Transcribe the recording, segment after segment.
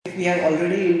If we have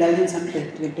already indulged in some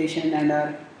temptation and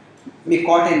are we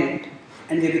caught in it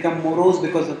and we become morose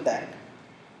because of that,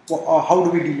 or how do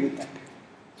we deal with that?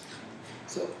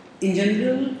 So, in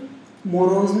general,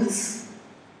 moroseness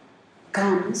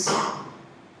comes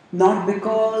not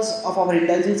because of our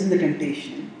indulgence in the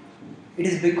temptation, it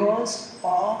is because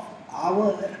of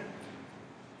our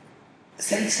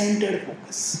self-centered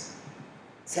focus.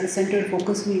 Self-centered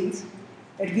focus means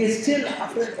that we are still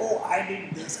after, I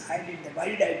did this, I did that, why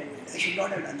did I do it? I should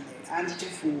not have done that, I am such a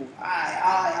fool,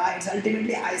 it's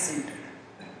ultimately I-centered.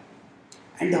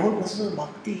 And the whole process of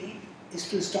bhakti is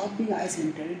to stop being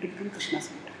I-centered and to become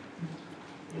Krishna-centered.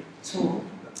 So,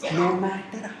 no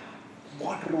matter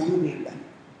what wrong we have done,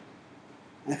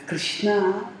 and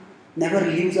Krishna never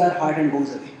leaves our heart and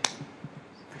goes away.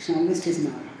 Krishna always stays in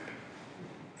our heart.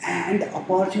 And the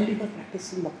opportunity for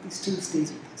practicing bhakti still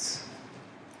stays with us.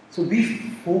 So we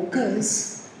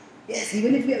focus, yes,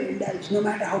 even if we have indulged, no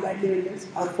matter how badly we indulge,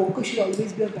 our focus should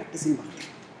always be on practicing bhakti.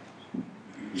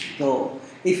 So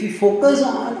if we focus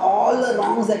on all the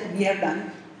wrongs that we have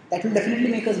done, that will definitely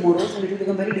make us morose and it will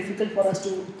become very difficult for us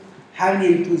to have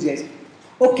any enthusiasm.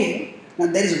 Okay, now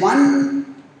there is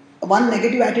one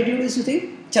negative attitude is to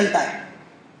think, chalta hai.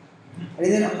 And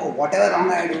then, whatever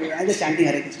wrong I do, I am just chanting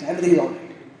Hare Krishna, everything is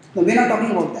alright. No, we are not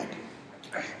talking about that.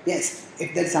 Yes,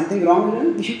 if there is something wrong with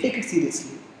it, we should take it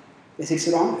seriously. Yes, it's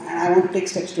wrong and I want to take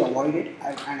steps to avoid it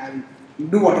and I will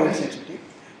do whatever steps to take.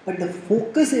 But the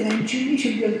focus eventually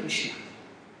should be on Krishna.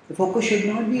 The focus should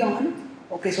not be on,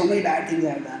 so many bad things I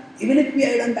have done. Even if we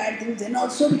have done bad things, then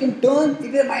also we can turn,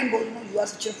 if your mind goes, you are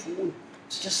such a fool,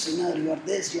 such a sinner, you are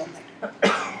this, you are that.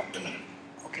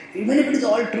 Okay. Even if it is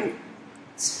all true,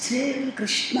 still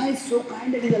Krishna is so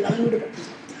kind that he is allowing me to practice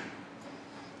bhakti.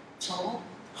 So,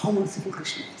 how merciful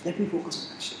Krishna is. Let me focus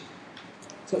on Krishna.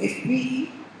 So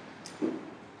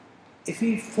if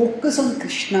we focus on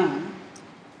Krishna,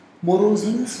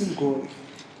 moroseness will go away.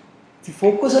 If we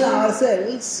focus on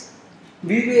ourselves,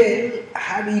 we will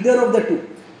have either of the two.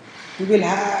 We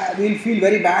will feel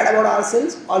very bad about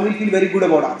ourselves or we will feel very good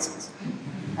about ourselves.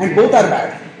 And both are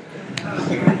bad.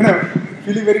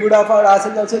 Feeling very good about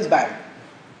ourselves also is bad.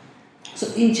 So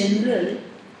in general,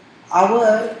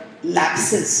 our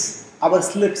lapses, our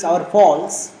slips, our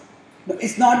falls,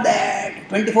 it's not that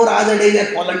 24 hours a day we have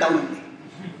fallen down only.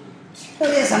 So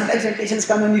yes, sometimes temptations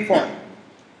come and we fall.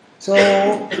 So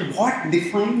what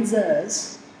defines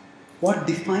us, what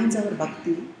defines our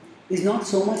bhakti is not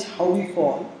so much how we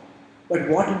fall, but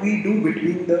what we do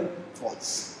between the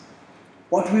falls.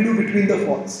 What we do between the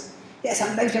falls. Yes,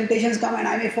 sometimes temptations come and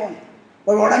I may fall.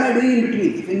 But what am I doing in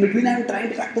between? If in between I am trying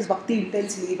to practice bhakti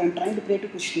intensely, if I am trying to pray to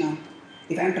Krishna,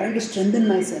 if I am trying to strengthen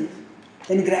myself,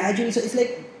 then gradually, so it's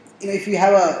like, if you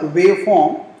have a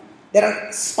waveform, there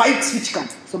are spikes which come.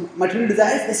 So material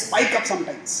desires, they spike up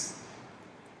sometimes.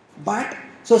 But,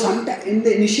 so sometimes in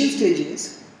the initial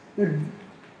stages,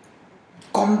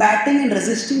 combating and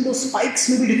resisting those spikes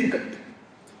may be difficult.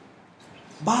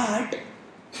 But,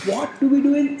 what do we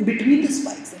do in between the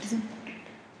spikes? That is important.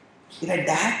 If at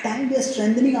that time we are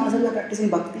strengthening ourselves by practicing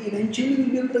bhakti, eventually we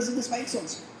will be able to resist the spikes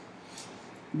also.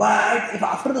 But if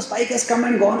after the spike has come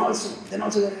and gone also, then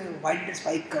also why did the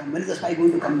spike come? When is the spike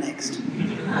going to come next?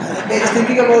 If we are just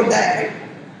thinking about that,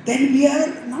 then we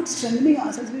are not strengthening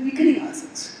ourselves, we are weakening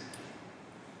ourselves.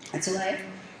 That's why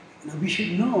we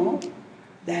should know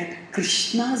that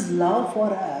Krishna's love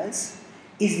for us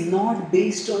is not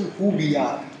based on who we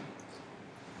are.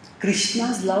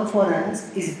 Krishna's love for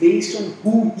us is based on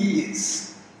who He is.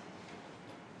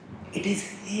 It is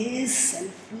His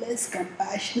selfless,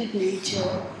 compassionate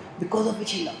nature because of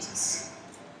which He loves us.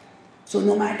 So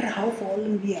no matter how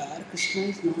fallen we are, Krishna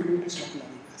is not going to stop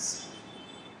loving us.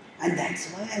 And that's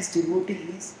why as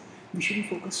devotees, we shouldn't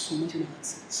focus so much on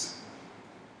ourselves.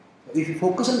 If we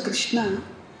focus on Krishna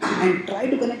and try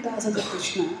to connect ourselves with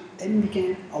Krishna, then we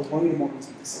can avoid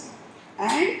moroseness.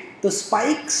 And the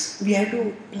spikes, we have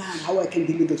to plan how I can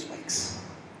deal with those spikes.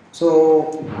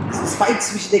 So, the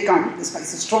spikes which they come, the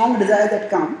strong desire that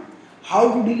come,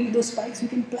 how to deal with those spikes, we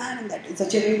can plan in that in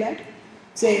such a way that,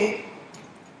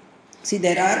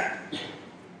 there are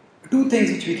two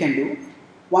things which we can do.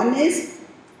 One is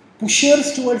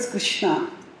pushers towards Krishna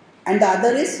and the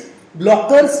other is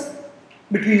blockers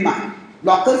between mind,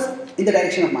 blockers in the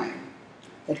direction of mind.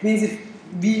 That means if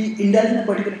we indulge in a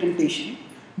particular temptation,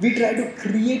 we try to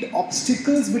create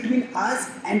obstacles between us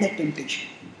and that temptation.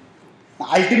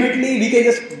 Ultimately, we can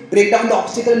just break down the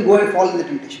obstacle and go and fall in the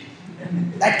temptation.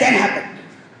 That can happen.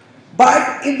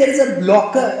 But if there is a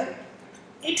blocker,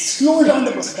 it slows down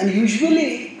the process. And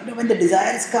usually, when the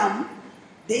desires come,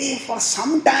 for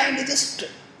some time, they just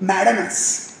madden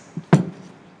us.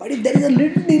 But if there is a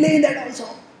little delay in that also,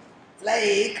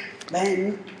 like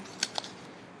when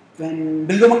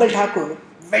Bilgamangal Thakur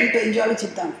went to enjoy with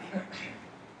Chintamani,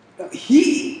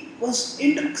 he was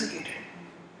intoxicated.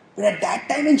 But at that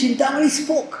time when Chintamani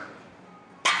spoke,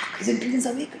 his intelligence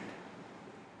awakened.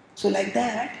 So like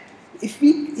that, if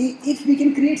we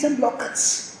can create some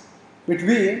blockers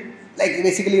between, like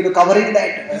basically covering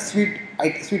that sweet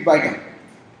item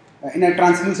in a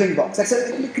translucent box, that's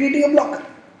creating a blocker.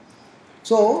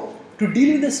 So to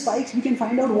deal with the spikes, we can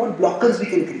find out what blockers we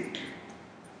can create.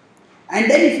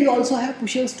 And then if we also have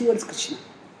pushers towards Krishna,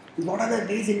 what are the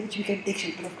ways in which we can take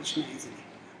shelter of Krishna easily?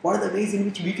 What are the ways in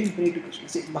which we can pray to Krishna?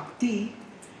 So bhakti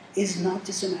is not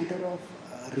just a matter of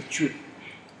ritual.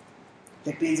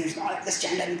 That means it's not just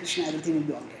chant Hare Krishna, everything will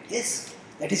be alright. Yes,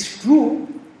 that is true,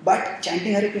 but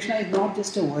chanting Hare Krishna is not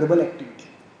just a verbal activity.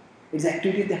 It's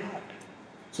activity of the heart.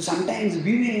 So sometimes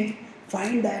we may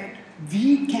find that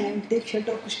we can take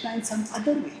shelter of Krishna in some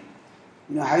other way.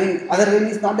 Having other way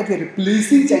means not that we are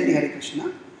replacing chanting Hare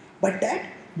Krishna, but that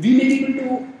we may be able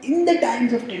to, in the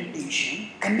times of temptation,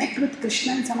 connect with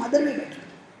Krishna in some other way better.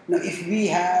 If we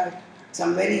have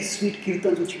some very sweet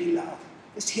kirtans which we love,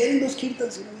 just hearing those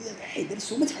kirtans, we are, hey, there is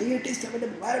so much higher taste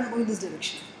available, why am I going this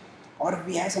direction? Or if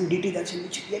we have some deity darshan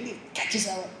which really attracts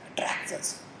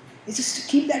us, it's just to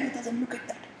keep that with us and look at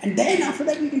that. And then after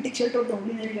that we can take shelter of the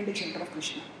holy name, we can take shelter of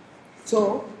Krishna.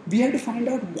 So we have to find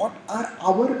out what are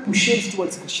our pushers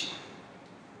towards Krishna.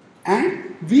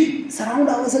 And we surround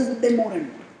ourselves with them more and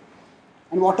more.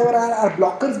 And whatever are our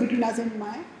blockers between us and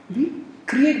Maya, we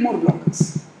create more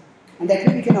blockers. And that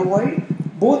way we can avoid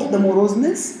both the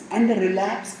moroseness and the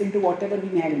relapse into whatever we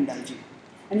may have indulged in.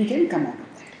 And we can come out of it.